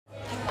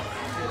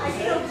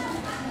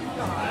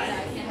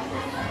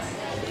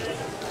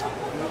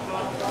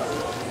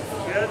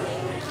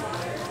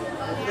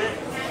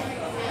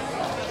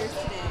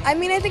I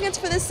mean, I think it's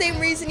for the same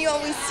reason you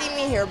always see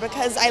me here,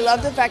 because I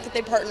love the fact that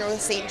they partner with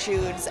St.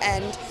 Jude's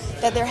and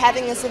that they're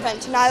having this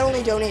event to not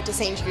only donate to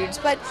St. Jude's,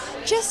 but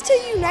just to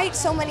unite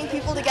so many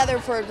people together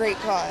for a great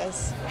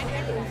cause.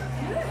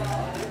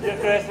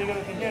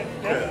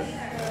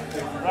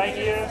 Right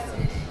here.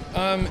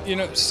 You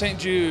know, St.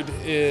 Jude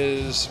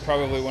is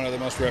probably one of the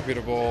most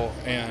reputable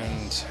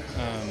and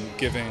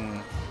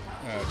giving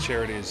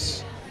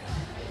charities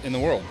in the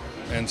world,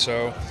 and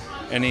so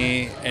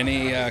any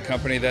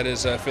company that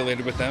is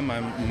affiliated with them,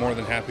 I'm more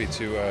than happy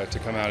to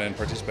come out and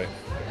participate.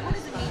 What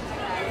does it mean to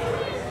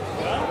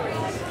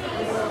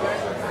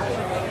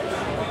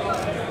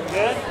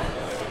Good.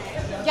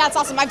 Yeah, it's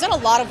awesome. I've done a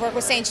lot of work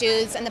with St.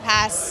 Jude's in the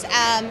past,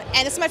 and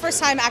this is my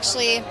first time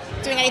actually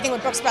doing anything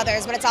with Brooks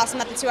Brothers, but it's awesome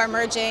that the two are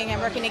merging and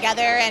working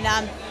together, and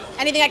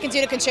anything I can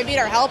do to contribute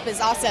or help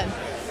is awesome.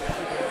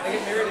 I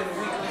get married in a week.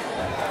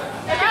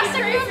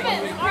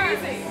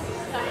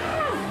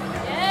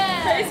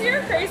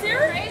 Crazier?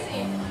 Crazier?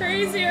 Crazy.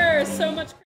 Crazier. So much.